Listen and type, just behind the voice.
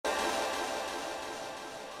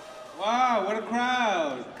Wow, what a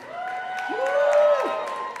crowd. Woo!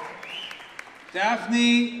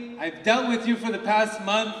 Daphne, I've dealt with you for the past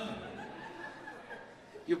month.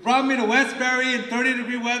 You brought me to Westbury in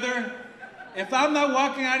 30-degree weather. If I'm not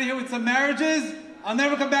walking out of here with some marriages, I'll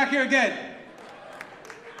never come back here again.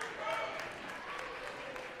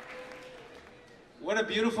 What a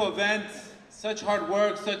beautiful event. Such hard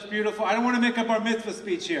work, such beautiful. I don't want to make up our mitzvah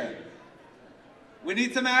speech here. We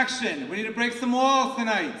need some action. We need to break some walls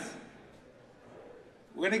tonight.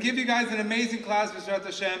 We're going to give you guys an amazing class, B'ezrat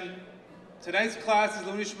Hashem. Tonight's class is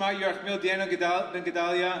L'ilui Nishmat Yerachmiel Diana Ben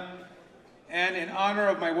Gedalia, and in honor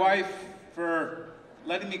of my wife for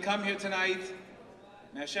letting me come here tonight.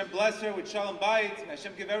 May Hashem bless her with Shalom Bayit. May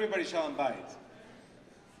Hashem give everybody Shalom Bayit.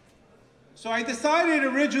 So I decided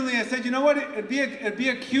originally, I said, you know what, it'd be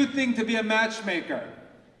a cute thing to be a matchmaker.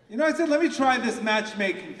 You know, I said, let me try this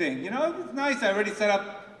matchmaking thing. You know, it's nice. I already set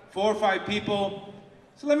up 4 or 5 people.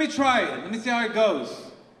 So let me try it. Let me see how it goes.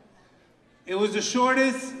 It was the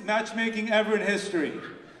shortest matchmaking ever in history.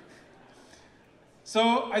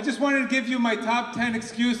 So I just wanted to give you my top 10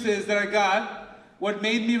 excuses that I got, what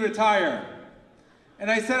made me retire.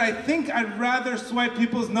 And I said, I think I'd rather swipe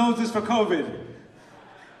people's noses for COVID.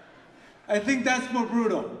 I think that's more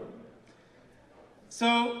brutal.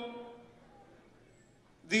 So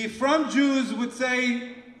the From Jews would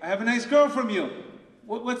say, I have a nice girl from you.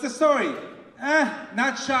 What's the story?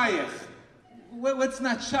 Not Shayach. What's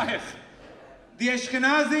not Shayach? The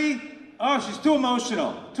Ashkenazi, oh, she's too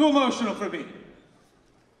emotional for me.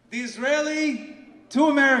 The Israeli, too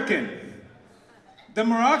American. The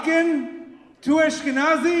Moroccan, too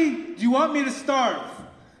Ashkenazi, do you want me to starve?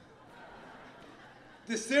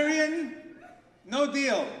 The Syrian, no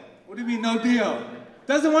deal. What do you mean, no deal?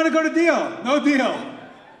 Doesn't want to go to deal, no deal.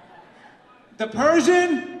 The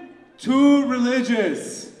Persian, too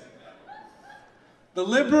religious. The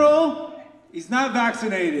liberal, he's not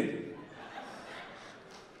vaccinated.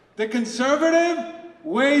 The conservative,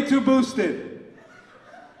 way too boosted.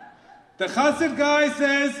 The Chassid guy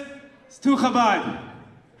says, it's too Chabad.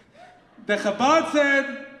 The Chabad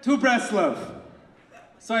said, too Breslov.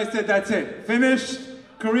 So I said, that's it, finished,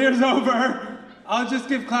 career's over. I'll just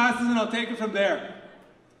give classes and I'll take it from there.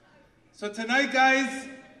 So tonight, guys,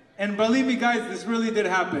 and believe me, guys, this really did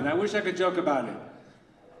happen. I wish I could joke about it.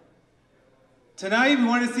 Tonight, we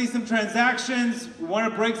want to see some transactions. We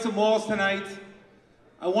want to break some walls tonight.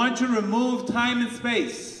 I want you to remove time and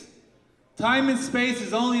space. Time and space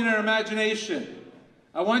is only in our imagination.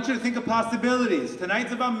 I want you to think of possibilities.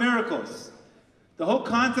 Tonight's about miracles. The whole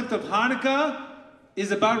concept of Hanukkah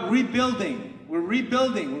is about rebuilding. We're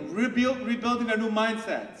rebuilding. We're rebuilding our new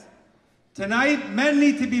mindset. Tonight, men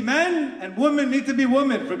need to be men and women need to be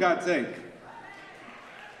women, for God's sake.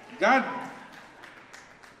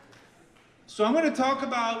 So I'm going to talk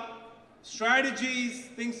about strategies,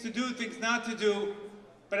 things to do, things not to do,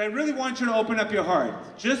 but I really want you to open up your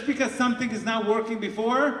heart. Just because something is not working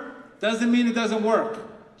before doesn't mean it doesn't work.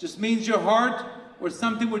 Just means your heart or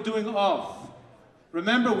something we're doing off.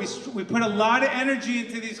 Remember, we put a lot of energy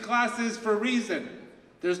into these classes for a reason.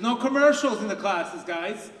 There's no commercials in the classes,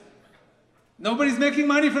 guys. Nobody's making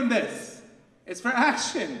money from this. It's for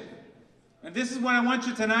action. And this is what I want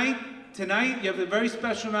you tonight. Tonight, you have a very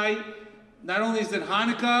special night. Not only is it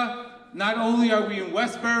Hanukkah, not only are we in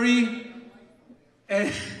Westbury,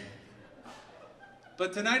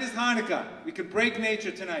 but tonight is Hanukkah. We can break nature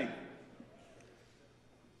tonight.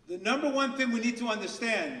 The number one thing we need to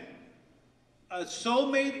understand, a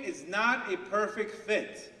soulmate is not a perfect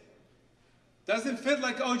fit. Doesn't fit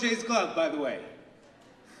like OJ's glove, by the way.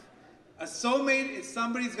 A soulmate is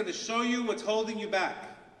somebody who's going to show you what's holding you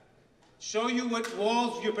back. Show you what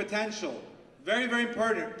walls your potential. Very, very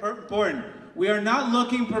important. We are not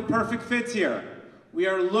looking for perfect fits here. We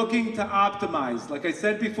are looking to optimize. Like I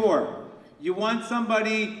said before, you want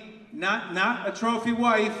somebody, not a trophy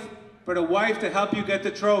wife, but a wife to help you get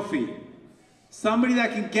the trophy. Somebody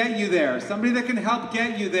that can get you there. Somebody that can help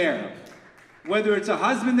get you there. Whether it's a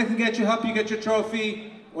husband that can help you get your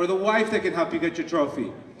trophy, or the wife that can help you get your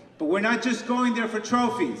trophy. But we're not just going there for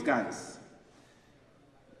trophies, guys.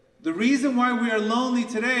 The reason why we are lonely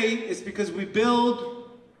today is because we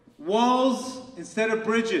build walls instead of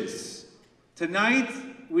bridges. Tonight,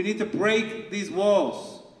 we need to break these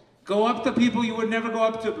walls. Go up to people you would never go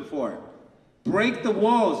up to before. Break the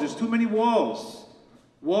walls. There's too many walls.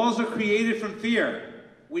 Walls are created from fear.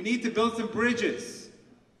 We need to build some bridges.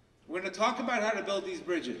 We're going to talk about how to build these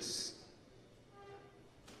bridges.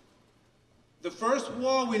 The first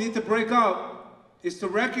wall we need to break up is to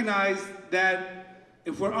recognize that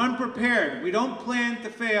if we're unprepared, we don't plan to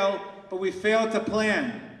fail, but we fail to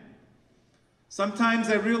plan. Sometimes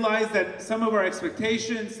I realize that some of our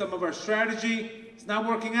expectations, some of our strategy is not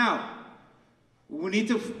working out. We need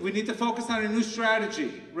to focus on a new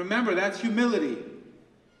strategy. Remember, that's humility.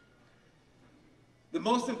 The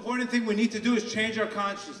most important thing we need to do is change our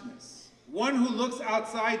consciousness. One who looks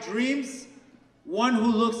outside dreams, one who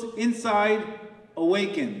looks inside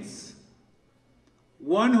awakens.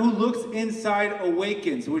 One who looks inside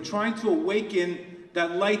awakens. We're trying to awaken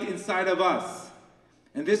that light inside of us.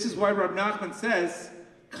 And this is why Rab Nachman says,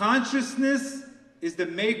 consciousness is the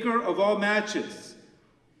maker of all matches.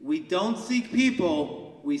 We don't seek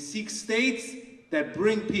people, we seek states that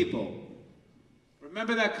bring people.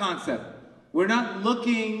 Remember that concept. We're not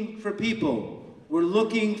looking for people. We're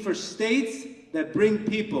looking for states that bring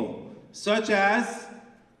people, such as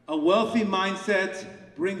a wealthy mindset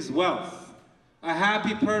brings wealth. A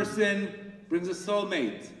happy person brings a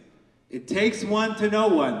soulmate. It takes one to know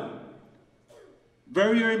one.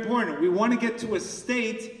 Very, very important. We want to get to a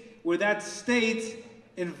state where that state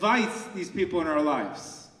invites these people in our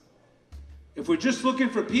lives. If we're just looking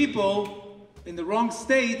for people in the wrong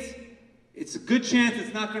state, it's a good chance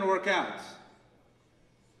it's not going to work out.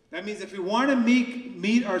 That means if we want to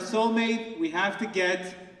meet our soulmate, we have to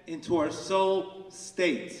get into our soul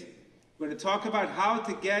state. We're going to talk about how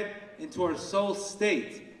to get into our soul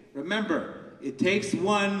state. Remember, it takes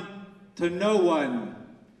one to know one.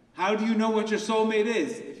 How do you know what your soulmate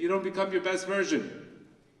is if you don't become your best version?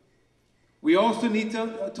 We also need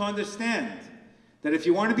to understand that if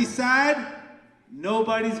you want to be sad,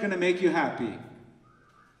 nobody's going to make you happy.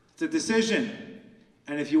 It's a decision.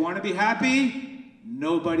 And if you want to be happy,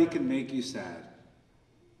 nobody can make you sad.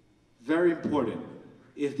 Very important.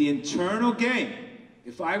 If the internal game,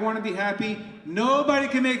 if I want to be happy, nobody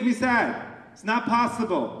can make me sad. It's not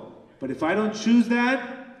possible. But if I don't choose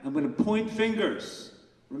that, I'm going to point fingers.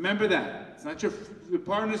 Remember that. It's not your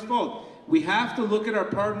partner's fault. We have to look at our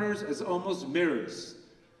partners as almost mirrors.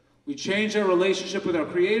 We change our relationship with our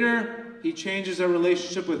Creator, He changes our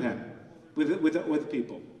relationship with Him, with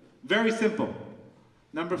people. Very simple.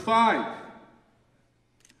 Number 5,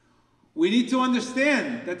 we need to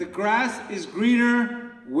understand that the grass is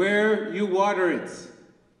greener where you water it.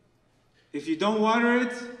 If you don't water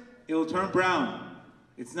it, it will turn brown.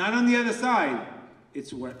 It's not on the other side.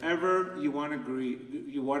 It's wherever you want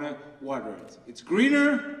to water it. It's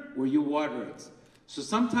greener where you water it. So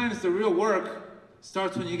sometimes the real work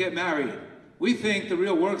starts when you get married. We think the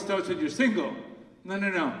real work starts when you're single. No.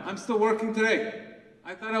 I'm still working today.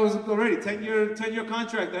 I thought I was already 10-year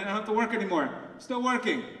contract. I don't have to work anymore. I'm still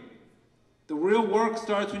working. The real work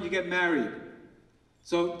starts when you get married.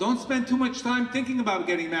 So don't spend too much time thinking about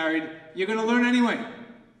getting married. You're going to learn anyway.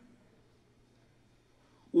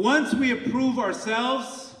 Once we approve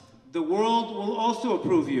ourselves, the world will also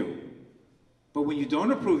approve you. But when you don't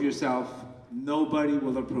approve yourself, nobody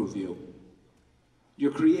will approve you.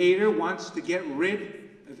 Your Creator wants to get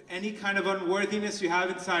rid of any kind of unworthiness you have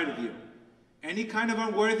inside of you. Any kind of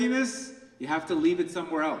unworthiness, you have to leave it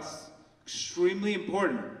somewhere else. Extremely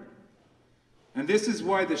important. And this is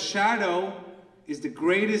why the shadow is the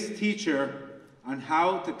greatest teacher on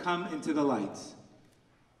how to come into the light.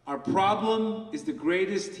 Our problem is the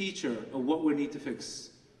greatest teacher of what we need to fix.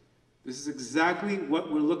 This is exactly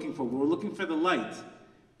what we're looking for. We're looking for the light.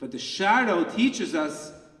 But the shadow teaches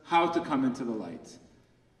us how to come into the light.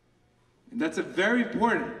 And that's a very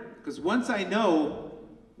important, because once I know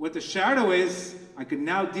what the shadow is, I can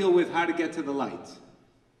now deal with how to get to the light.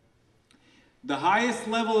 The highest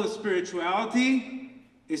level of spirituality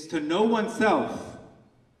is to know oneself.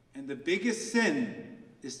 And the biggest sin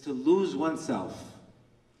is to lose oneself.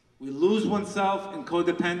 We lose oneself in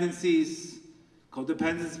codependent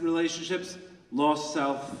relationships, lost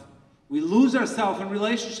self. We lose ourselves in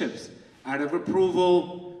relationships out of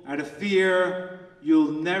approval, out of fear.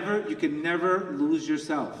 You can never lose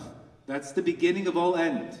yourself. That's the beginning of all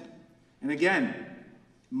end. And again,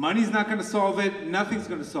 money's not going to solve it. Nothing's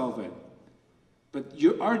going to solve it. But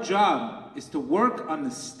our job is to work on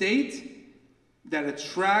the state that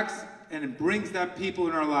attracts and brings that people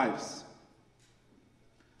in our lives.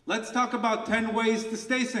 Let's talk about 10 ways to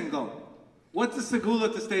stay single. What's the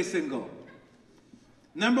segula to stay single?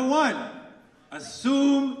 Number 1,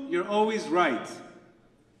 assume you're always right.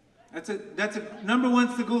 That's a number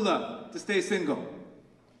 1 segula to stay single.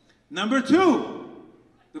 Number 2,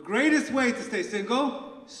 the greatest way to stay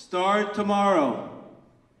single, start tomorrow.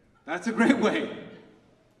 That's a great way.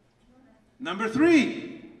 Number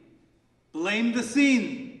 3, blame the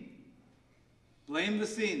scene. Blame the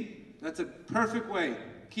scene. That's a perfect way.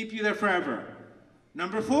 Keep you there forever.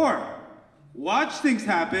 Number 4, watch things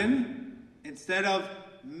happen instead of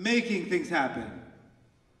making things happen.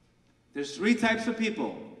 There's three types of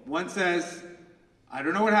people. One says, I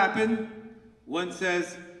don't know what happened. One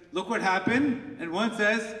says, look what happened. And one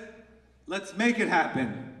says, let's make it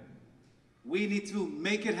happen. We need to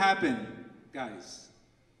make it happen, guys.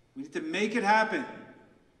 We need to make it happen.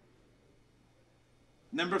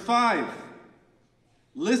 Number 5,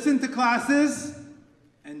 listen to classes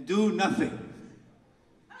and do nothing.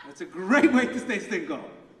 That's a great way to stay single.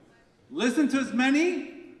 Listen to as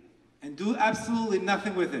many and do absolutely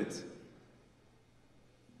nothing with it.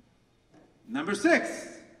 Number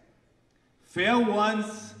 6, fail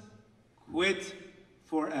once, quit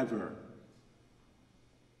forever.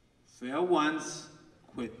 Fail once,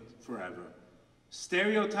 quit forever.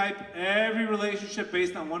 Stereotype every relationship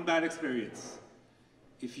based on one bad experience.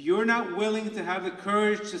 If you're not willing to have the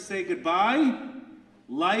courage to say goodbye,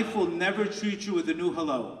 life will never treat you with a new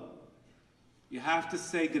hello. You have to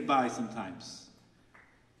say goodbye sometimes.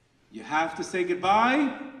 You have to say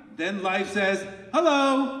goodbye, then life says,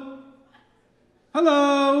 hello,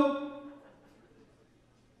 hello.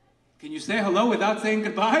 Can you say hello without saying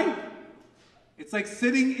goodbye? It's like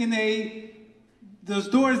sitting in those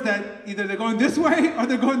doors that either they're going this way or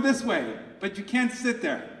they're going this way, but you can't sit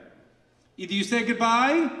there. Either you say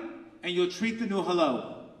goodbye and you'll treat the new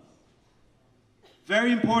hello.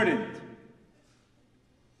 Very important.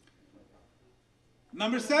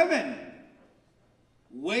 Number 7,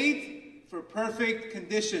 wait for perfect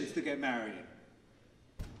conditions to get married.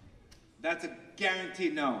 That's a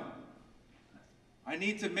guaranteed no. I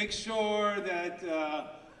need to make sure that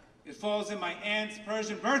it falls in my aunt's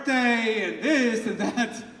Persian birthday and this and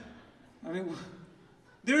that. I mean,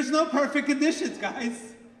 there's no perfect conditions,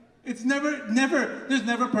 guys. It's never, there's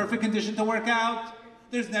never a perfect condition to work out.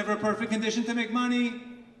 There's never a perfect condition to make money.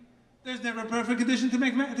 There's never a perfect condition to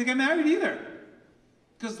get married either.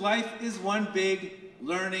 Because life is one big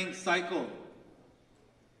learning cycle.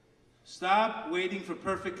 Stop waiting for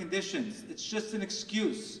perfect conditions. It's just an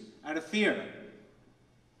excuse out of fear.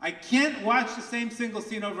 I can't watch the same single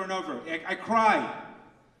scene over and over. I cry.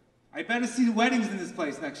 I better see weddings in this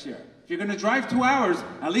place next year. If you're going to drive 2 hours,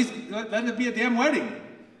 at least let it be a damn wedding.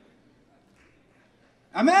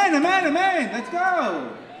 Amen, amen, amen. Let's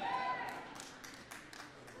go.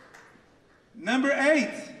 Number 8,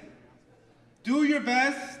 do your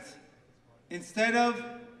best instead of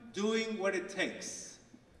doing what it takes.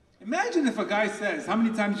 Imagine if a guy says, how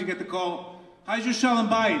many times you get the call, how's your shalom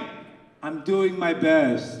bayit? I'm doing my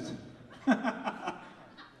best.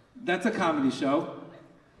 That's a comedy show.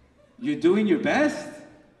 You're doing your best?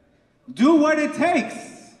 Do what it takes.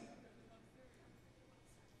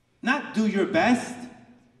 Not do your best.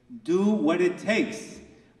 Do what it takes.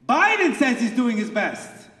 Biden says he's doing his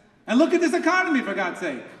best. And look at this economy, for God's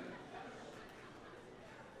sake.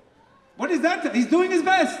 What is that? He's doing his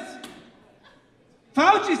best.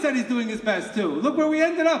 Fauci said he's doing his best too. Look where we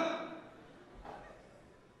ended up.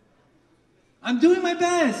 I'm doing my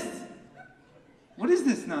best. What is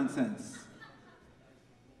this nonsense?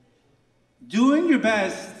 Doing your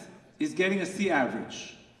best is getting a C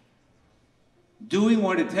average. Doing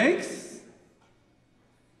what it takes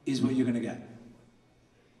is what you're going to get.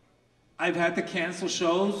 I've had to cancel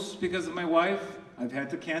shows because of my wife. I've had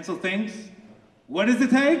to cancel things. What does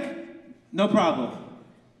it take? No problem.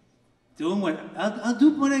 I'll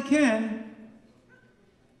do what I can.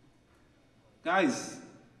 Guys,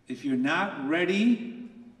 if you're not ready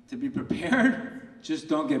to be prepared, just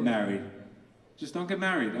don't get married. Just don't get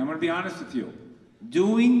married. I'm going to be honest with you.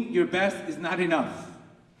 Doing your best is not enough.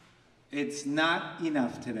 It's not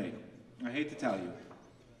enough today. I hate to tell you.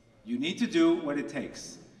 You need to do what it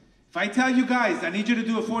takes. If I tell you guys, I need you to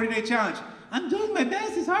do a 40-day challenge, I'm doing my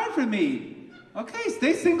best, it's hard for me. Okay,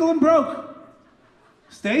 stay single and broke.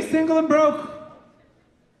 Stay single and broke.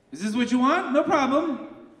 Is this what you want? No problem.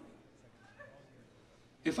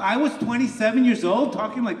 If I was 27 years old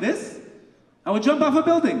talking like this, I would jump off a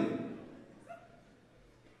building.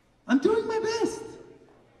 I'm doing my best.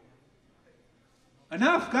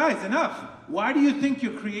 Enough, guys, enough. Why do you think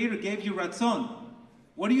your Creator gave you Ratzon?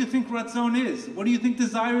 What do you think Ratzon is? What do you think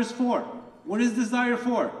desire is for? What is desire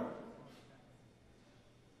for?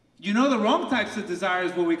 You know the wrong types of desire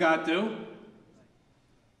is what we got to.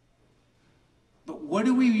 But what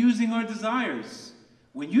are we using our desires?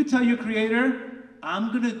 When you tell your Creator,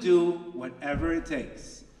 I'm going to do whatever it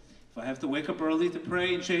takes. If I have to wake up early to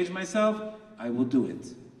pray and change myself, I will do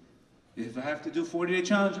it. If I have to do 40-day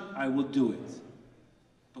challenge, I will do it.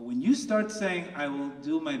 But when you start saying, I will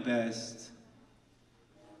do my best,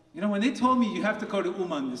 you know, when they told me you have to go to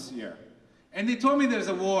Uman this year, and they told me there's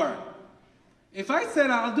a war, if I said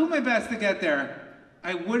I'll do my best to get there,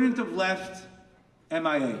 I wouldn't have left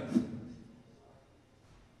MIA.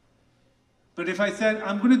 But if I said,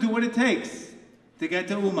 I'm going to do what it takes to get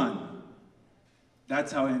to Uman,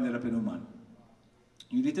 that's how I ended up in Uman.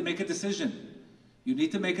 You need to make a decision. You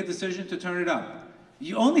need to make a decision to turn it up.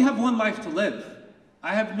 You only have one life to live.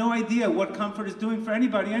 I have no idea what comfort is doing for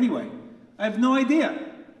anybody anyway. I have no idea.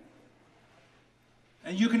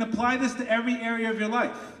 And you can apply this to every area of your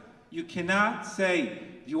life. You cannot say,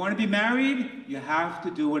 if you want to be married, you have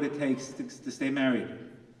to do what it takes to stay married.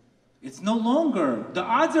 It's no longer, the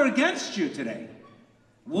odds are against you today.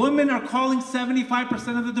 Women are calling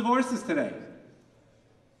 75% of the divorces today.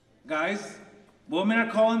 Guys, women are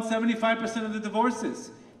calling 75% of the divorces.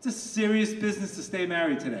 It's a serious business to stay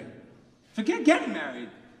married today. Forget getting married.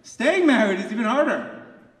 Staying married is even harder.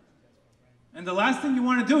 And the last thing you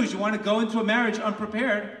want to do is you want to go into a marriage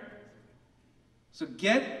unprepared. So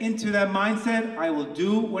get into that mindset, I will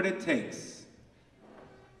do what it takes.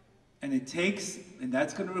 And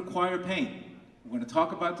that's going to require pain. We're going to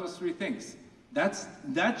talk about those three things.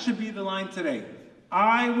 That should be the line today.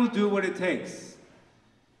 I will do what it takes.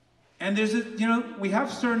 And we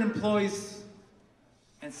have certain employees,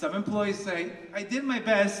 and some employees say, I did my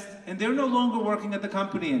best, and they're no longer working at the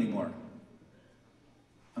company anymore.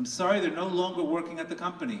 I'm sorry, they're no longer working at the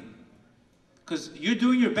company. Because you're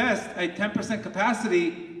doing your best at 10%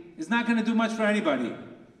 capacity is not going to do much for anybody.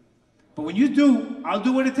 But when you do, I'll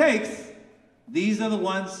do what it takes, these are the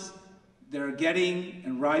ones that are getting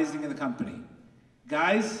and rising in the company.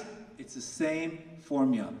 Guys, it's the same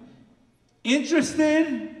formula.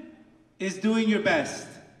 Interested is doing your best.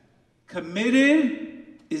 Committed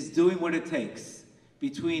is doing what it takes.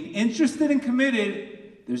 Between interested and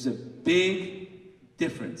committed, there's a big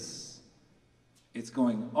difference. It's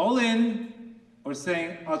going all in or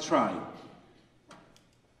saying, I'll try.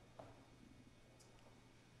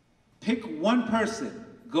 Pick one person,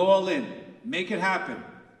 go all in, make it happen.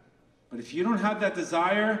 But if you don't have that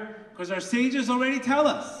desire, because our sages already tell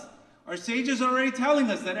us, our sages are already telling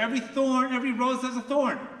us that every rose has a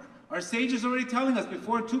thorn. Our sages are already telling us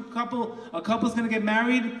before a couple's going to get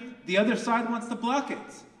married, the other side wants to block it.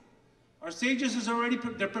 Our sages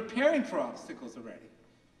they're preparing for obstacles already.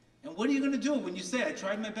 And what are you going to do when you say, I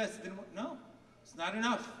tried my best, it didn't work? No, it's not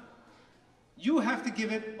enough. You have to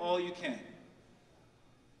give it all you can.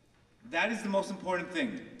 That is the most important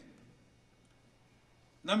thing.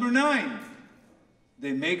 Number 9,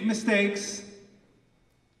 they make mistakes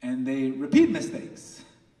and they repeat mistakes.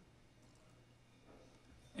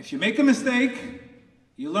 If you make a mistake,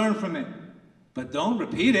 you learn from it, but don't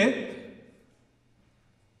repeat it.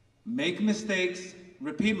 Make mistakes,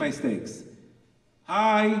 repeat mistakes.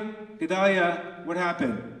 Hi, Gedaliah, what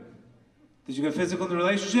happened? Did you get physical in the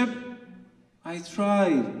relationship? I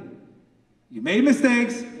tried. You made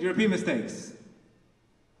mistakes, you repeat mistakes.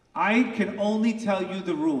 I can only tell you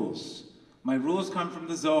the rules. My rules come from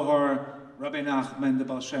the Zohar, Rabbi Nachman, the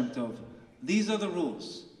Baal Shem Tov. These are the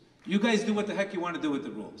rules. You guys do what the heck you want to do with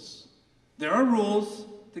the rules. There are rules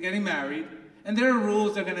to getting married, and there are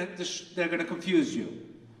rules that are going to confuse you.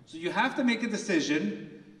 So you have to make a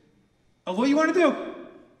decision of what you want to do.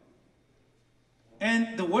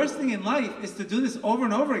 And the worst thing in life is to do this over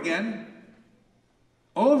and over again.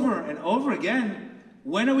 Over and over again.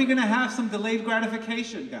 When are we going to have some delayed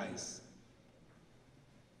gratification, guys?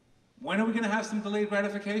 When are we going to have some delayed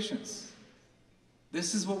gratifications?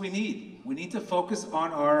 This is what we need. We need to focus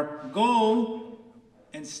on our goal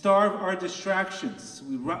and starve our distractions.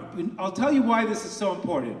 I'll tell you why this is so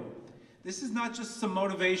important. This is not just some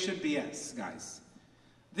motivation BS, guys.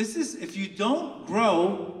 This is, if you don't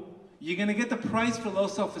grow, you're going to get the price for low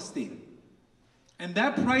self-esteem. And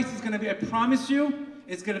that price is going to be, I promise you,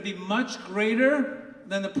 it's going to be much greater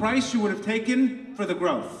than the price you would have taken for the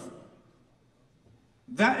growth.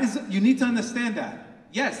 You need to understand that.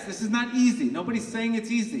 Yes, this is not easy. Nobody's saying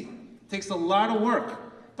it's easy. It takes a lot of work.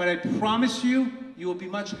 But I promise you, you will be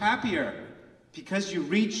much happier because you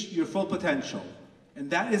reach your full potential. And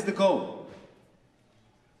that is the goal.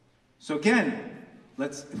 So again,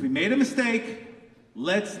 if we made a mistake,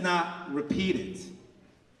 let's not repeat it.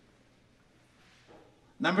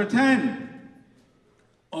 Number 10,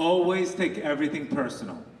 always take everything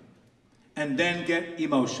personal and then get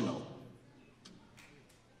emotional.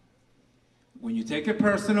 When you take it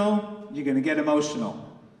personal, you're going to get emotional.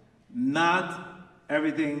 Not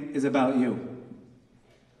everything is about you.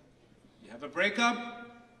 You have a breakup,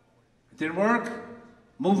 it didn't work,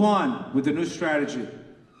 move on with the new strategy.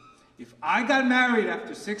 If I got married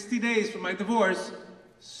after 60 days from my divorce,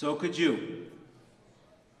 so could you.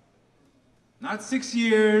 Not 6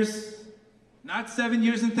 years, not 7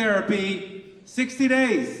 years in therapy, 60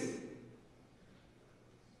 days.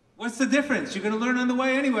 What's the difference? You're going to learn on the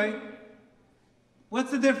way anyway. What's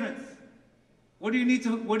the difference? What do you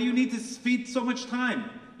need to feed so much time?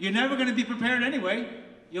 You're never going to be prepared anyway.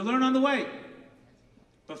 You'll learn on the way.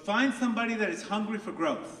 But find somebody that is hungry for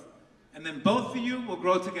growth. And then both of you will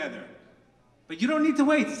grow together. But you don't need to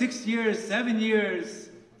wait 6 years, 7 years,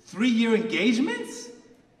 3-year engagements. You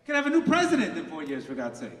can have a new president in 4 years, for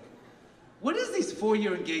God's sake. What is these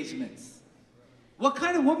 4-year engagements? What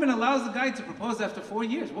kind of woman allows a guy to propose after 4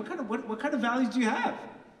 years? What kind of values do you have?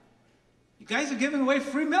 You guys are giving away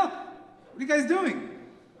free milk. What are you guys doing?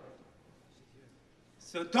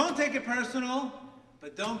 So don't take it personal,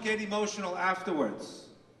 but don't get emotional afterwards.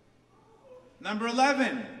 Number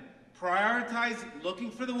 11, prioritize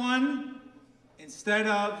looking for the one instead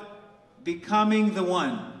of becoming the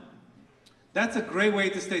one. That's a great way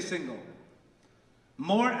to stay single.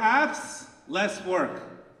 More apps, less work.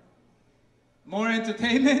 More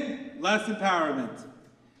entertainment, less empowerment.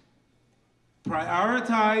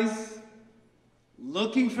 Prioritize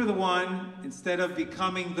looking for the one instead of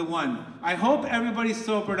becoming the one. I hope everybody's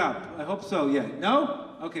sobered up. I hope so, yeah. No?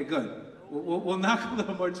 Okay, good. We'll knock a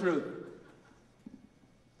little more truth.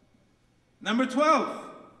 Number 12.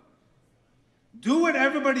 Do what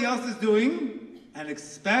everybody else is doing and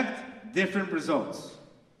expect different results.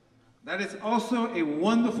 That is also a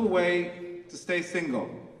wonderful way to stay single.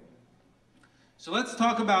 So let's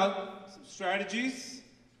talk about some strategies.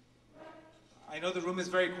 I know the room is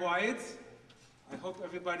very quiet. I hope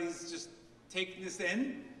everybody's just taking this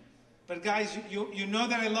in. But guys, you know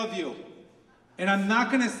that I love you. And I'm not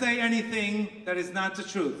going to say anything that is not the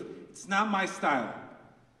truth. It's not my style.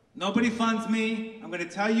 Nobody funds me. I'm going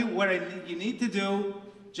to tell you what you need to do,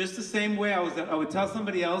 just the same way I would tell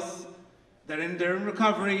somebody else that they're in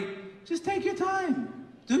recovery. Just take your time.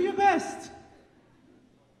 Do your best.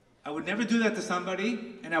 I would never do that to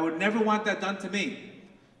somebody, and I would never want that done to me.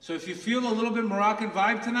 So if you feel a little bit Moroccan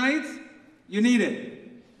vibe tonight, you need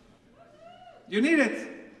it. You need it.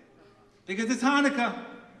 Because it's Hanukkah.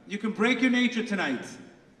 You can break your nature tonight.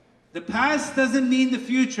 The past doesn't mean the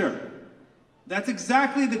future. That's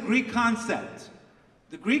exactly the Greek concept.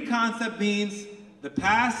 The Greek concept means the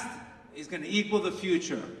past is going to equal the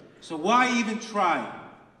future. So why even try?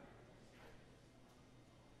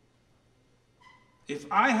 If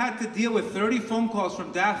I had to deal with 30 phone calls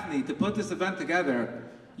from Daphne to put this event together,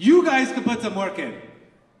 you guys could put some work in.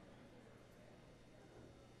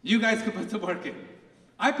 You guys could put some work in.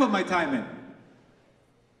 I put my time in.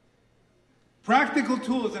 Practical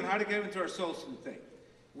tools on how to get into our soul thing.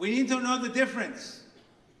 We need to know the difference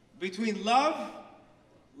between love.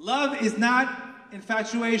 Love is not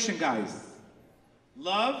infatuation, guys.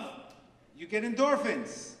 Love, you get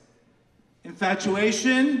endorphins.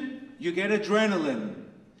 Infatuation, you get adrenaline.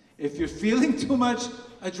 If you're feeling too much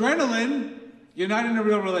adrenaline, you're not in a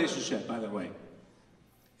real relationship, by the way.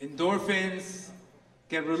 Endorphins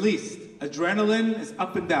get released. Adrenaline is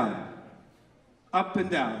up and down. Up and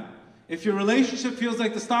down. If your relationship feels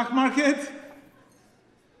like the stock market,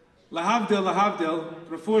 lahavdil, lahavdil,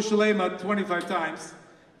 refuah shalema 25 times.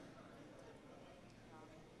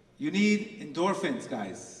 You need endorphins,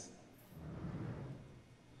 guys.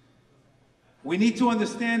 We need to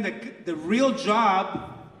understand that the real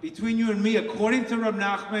job between you and me, according to Rab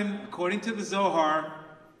Nachman, according to the Zohar,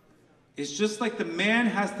 is just like the man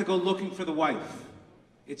has to go looking for the wife.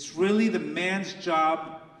 It's really the man's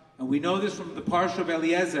job, and we know this from the Parsha of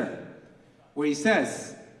Eliezer, where he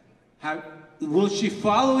says, will she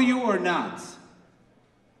follow you or not?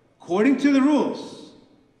 According to the rules,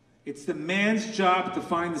 it's the man's job to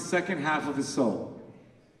find the second half of his soul.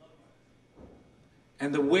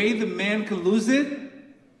 And the way the man can lose it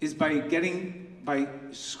is by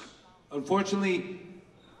unfortunately,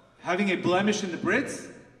 having a blemish in the Brits,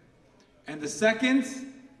 and the second,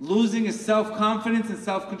 losing his self-confidence and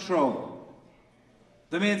self-control.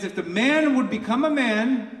 If the man would become a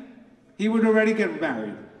man, he would already get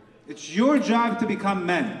married. It's your job to become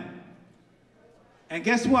men. And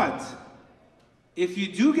guess what? If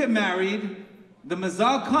you do get married, the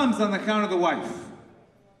mazal comes on account of the wife.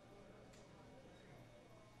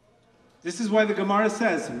 This is why the Gemara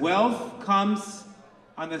says, wealth comes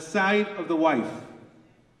on the side of the wife.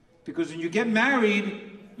 Because when you get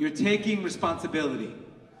married, you're taking responsibility.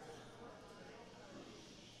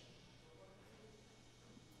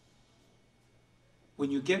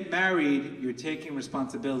 When you get married, you're taking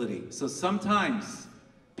responsibility. So sometimes,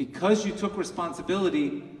 because you took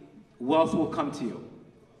responsibility, wealth will come to you.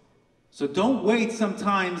 So don't wait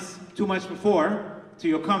sometimes too much before till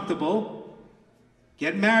you're comfortable.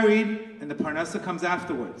 Get married, and the parnasa comes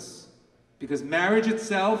afterwards. Because marriage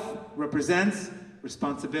itself represents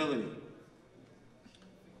responsibility.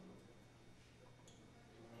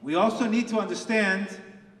 We also need to understand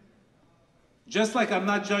Just like I'm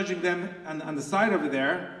not judging them on the side over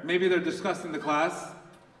there. Maybe they're discussing the class,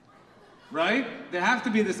 right? They have to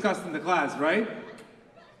be discussed in the class, right?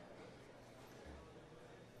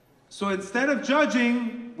 So instead of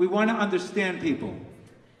judging, we want to understand people.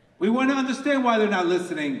 We want to understand why they're not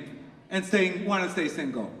listening and want to stay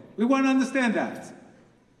single. We want to understand that.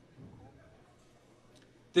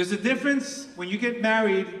 There's a difference when you get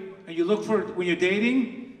married and you look for, when you're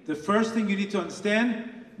dating, the first thing you need to understand,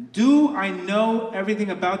 do I know everything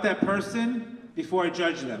about that person before I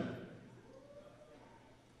judge them?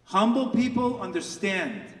 Humble people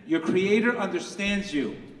understand. Your Creator understands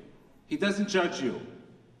you. He doesn't judge you.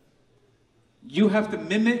 You have to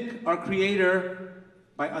mimic our Creator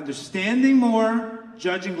by understanding more,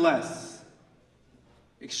 judging less.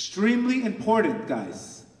 Extremely important,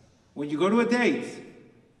 guys. When you go to a date,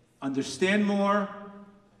 understand more,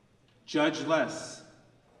 judge less.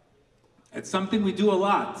 It's something we do a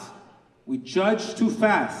lot. We judge too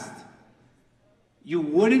fast. You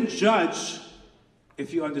wouldn't judge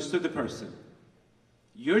if you understood the person.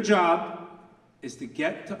 Your job is to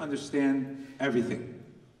get to understand everything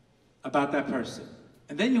about that person.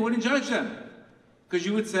 And then you wouldn't judge them. Because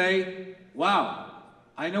you would say, wow,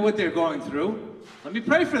 I know what they're going through. Let me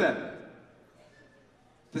pray for them.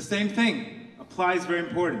 The same thing applies, very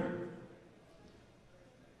important.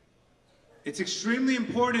 It's extremely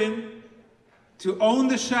important to own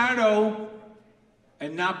the shadow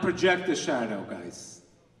and not project the shadow, guys.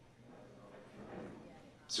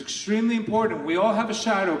 It's extremely important. We all have a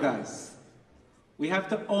shadow, guys. We have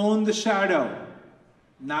to own the shadow,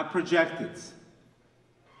 not project it.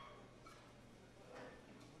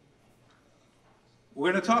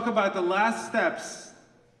 We're going to talk about the last steps,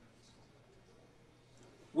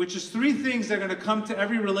 which is 3 things that are going to come to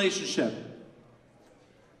every relationship.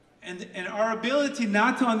 And our ability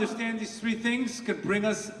not to understand these 3 things can bring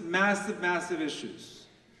us massive, massive issues.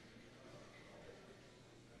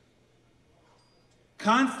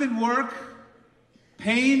 Constant work,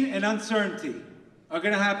 pain, and uncertainty are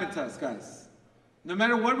going to happen to us, guys. No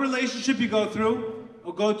matter what relationship you go through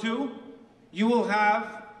or go to, you will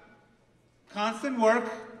have constant work,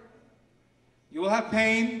 you will have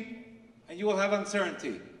pain, and you will have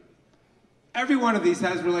uncertainty. Every one of these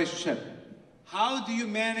has relationship. How do you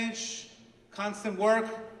manage constant work,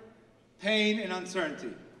 pain, and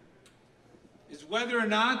uncertainty? Is whether or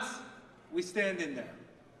not we stand in there.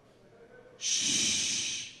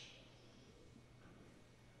 Shh.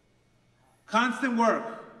 Constant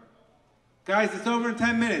work. Guys, it's over in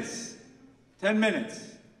 10 minutes. 10 minutes.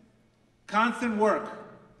 Constant work.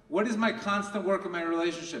 What is my constant work in my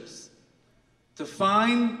relationships? To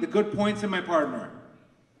find the good points in my partner.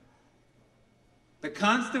 The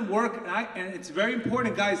constant work, and it's very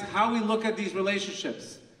important, guys, how we look at these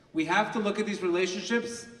relationships. We have to look at these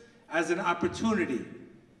relationships as an opportunity,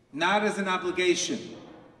 not as an obligation.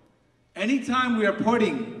 Anytime we are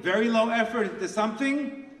putting very low effort into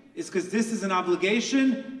something, it's because this is an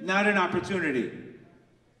obligation, not an opportunity.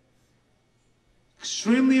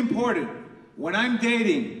 Extremely important. When I'm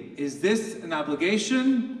dating, is this an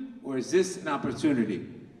obligation or is this an opportunity?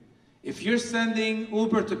 If you're sending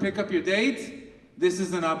Uber to pick up your date, this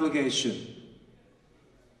is an obligation.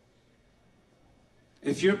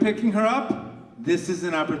 If you're picking her up, this is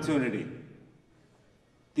an opportunity.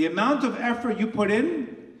 The amount of effort you put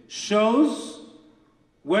in shows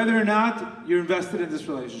whether or not you're invested in this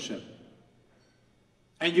relationship.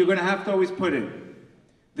 And you're going to have to always put in.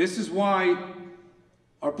 This is why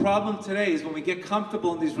our problem today is when we get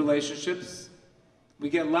comfortable in these relationships,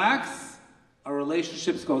 we get lax, our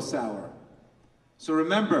relationships go sour. So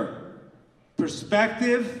remember,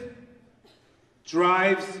 perspective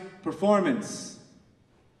drives performance.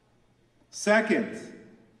 Second,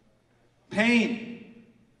 pain.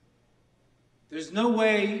 There's no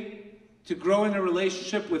way to grow in a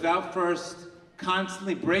relationship without first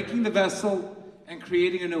constantly breaking the vessel and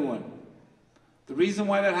creating a new one. The reason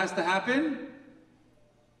why that has to happen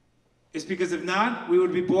is because if not, we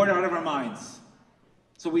would be bored out of our minds.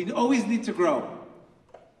 So we always need to grow.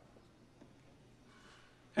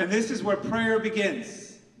 And this is where prayer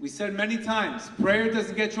begins. We said many times, prayer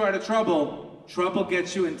doesn't get you out of trouble, trouble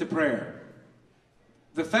gets you into prayer.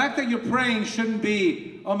 The fact that you're praying shouldn't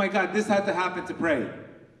be, oh my God, this had to happen to pray.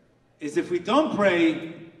 Is if we don't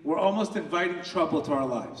pray, we're almost inviting trouble to our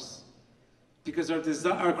lives. Because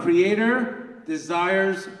our Creator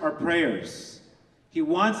desires our prayers. He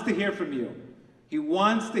wants to hear from you. He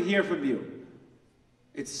wants to hear from you.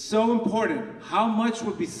 It's so important. How much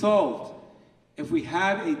would be solved if we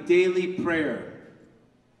had a daily prayer?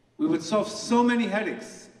 We would solve so many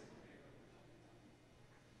headaches.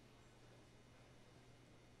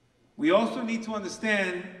 We also need to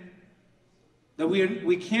understand that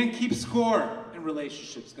we can't keep score in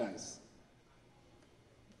relationships, guys.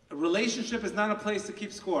 A relationship is not a place to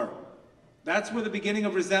keep score. That's where the beginning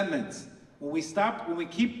of resentment. When we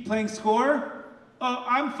keep playing score, oh,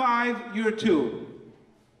 I'm 5, you're 2.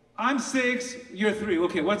 I'm 6, you're 3.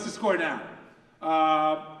 Okay, what's the score now?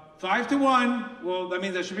 5-1. Well, that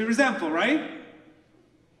means I should be resentful, right?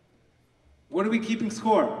 What are we keeping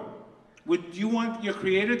score? Would you want your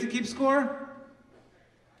creator to keep score?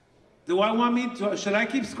 Should I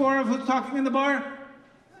keep score of who's talking in the bar?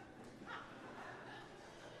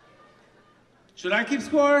 Should I keep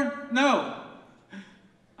score? No.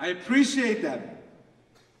 I appreciate them.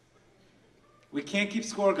 We can't keep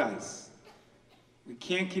score, guys. We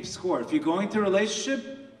can't keep score. If you're going to a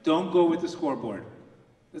relationship, don't go with the scoreboard.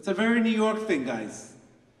 That's a very New York thing, guys.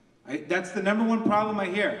 That's the number one problem I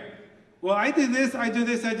hear. Well, I did this, I do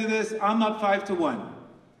this, I do this. I'm up 5-1.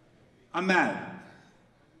 I'm mad.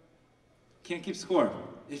 Can't keep score.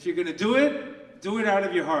 If you're going to do it out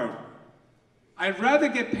of your heart. I'd rather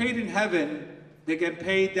get paid in heaven than get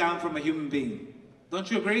paid down from a human being.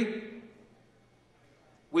 Don't you agree?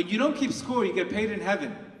 When you don't keep score, you get paid in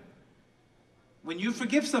heaven. When you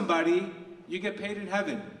forgive somebody, you get paid in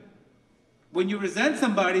heaven. When you resent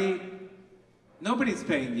somebody, nobody's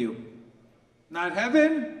paying you. Not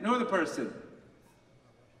heaven, nor the person.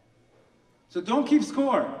 So don't keep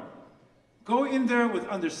score. Go in there with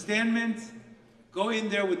understanding. Go in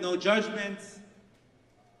there with no judgment.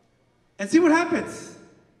 And see what happens.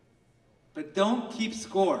 But don't keep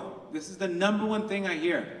score. This is the number one thing I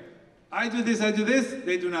hear. I do this,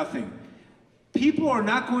 they do nothing. People are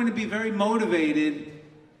not going to be very motivated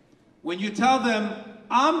when you tell them,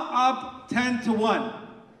 I'm up 10-1.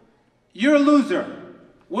 You're a loser.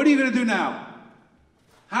 What are you going to do now?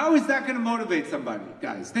 How is that going to motivate somebody?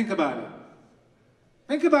 Guys, think about it.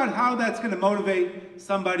 Think about how that's going to motivate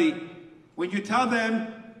somebody when you tell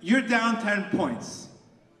them you're down 10 points.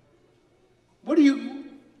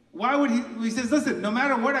 Why would he says, listen, no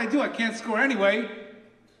matter what I do, I can't score anyway.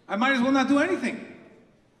 I might as well not do anything.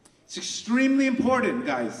 It's extremely important,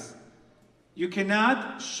 guys. You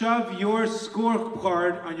cannot shove your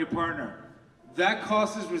scorecard on your partner. That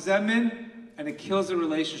causes resentment and it kills a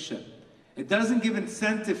relationship. It doesn't give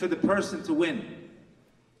incentive for the person to win.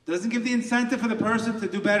 It doesn't give the incentive for the person to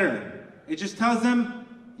do better. It just tells them,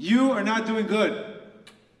 you are not doing good.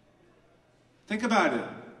 Think about it.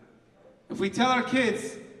 If we tell our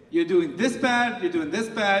kids, you're doing this bad, you're doing this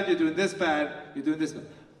bad, you're doing this bad, you're doing this bad.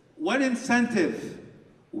 What incentive?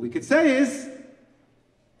 What we could say is,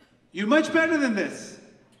 you're much better than this.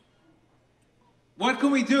 What can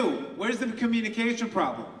we do? Where's the communication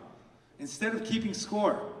problem? Instead of keeping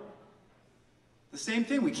score. The same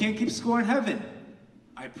thing, we can't keep score in heaven.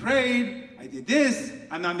 I prayed, I did this,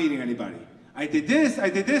 I'm not meeting anybody. I did this,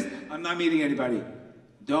 I'm not meeting anybody.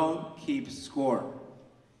 Don't keep score.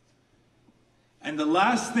 And the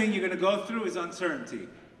last thing you're going to go through is uncertainty.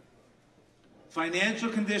 Financial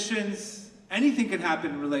conditions, anything can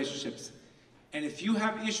happen in relationships. And if you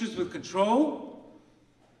have issues with control,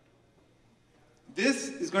 this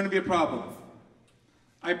is going to be a problem.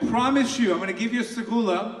 I promise you, I'm going to give you a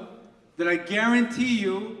segula that I guarantee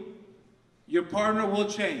you your partner will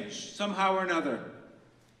change somehow or another.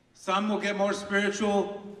 Some will get more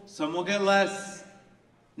spiritual, some will get less.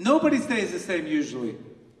 Nobody stays the same usually.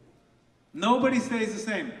 Nobody stays the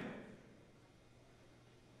same.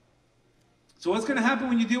 So what's going to happen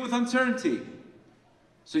when you deal with uncertainty?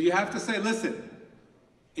 So you have to say, listen,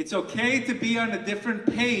 it's okay to be on a different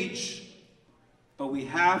page, but we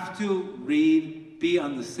have to be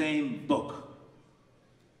on the same book.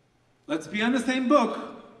 Let's be on the same book,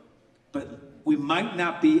 but we might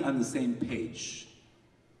not be on the same page.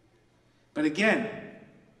 But again,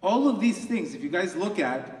 all of these things, if you guys look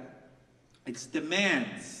at, it's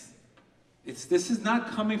demands. This is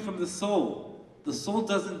not coming from the soul. The soul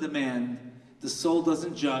doesn't demand. The soul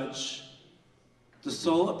doesn't judge. The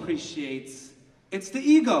soul appreciates. It's the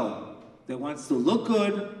ego that wants to look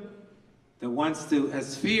good, that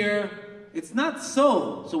has fear. It's not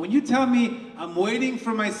soul. So when you tell me, I'm waiting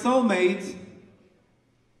for my soulmate,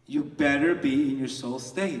 you better be in your soul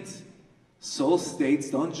state. Soul states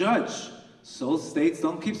don't judge. Soul states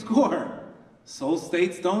don't keep score. Soul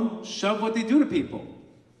states don't shove what they do to people.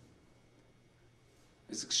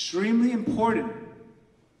 It's extremely important.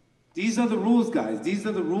 These are the rules, guys. These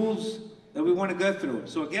are the rules that we want to go through.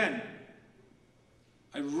 So again,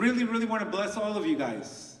 I really, really want to bless all of you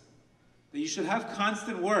guys. That you should have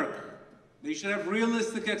constant work. That you should have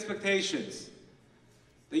realistic expectations.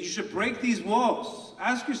 That you should break these walls.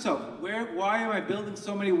 Ask yourself, why am I building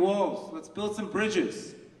so many walls? Let's build some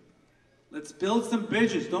bridges. Let's build some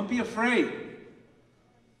bridges. Don't be afraid.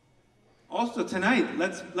 Also tonight,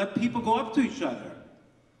 let people go up to each other.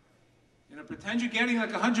 You know, pretend you're getting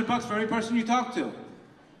like $100 for every person you talk to.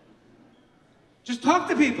 Just talk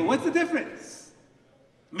to people. What's the difference?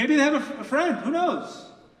 Maybe they have a friend. Who knows?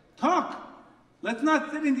 Talk. Let's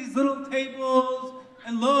not sit in these little tables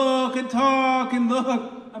and look and talk and look.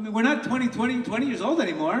 I mean, we're not 20 years old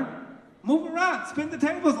anymore. Move around. Spin the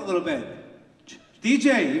tables a little bit.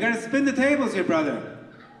 DJ, you got to spin the tables here, brother.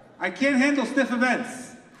 I can't handle stiff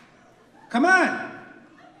events. Come on.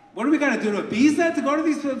 What do we got to do to appease that to go to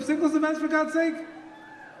these singles events, for God's sake?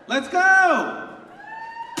 Let's go.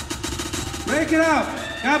 Break it up.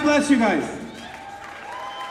 God bless you guys.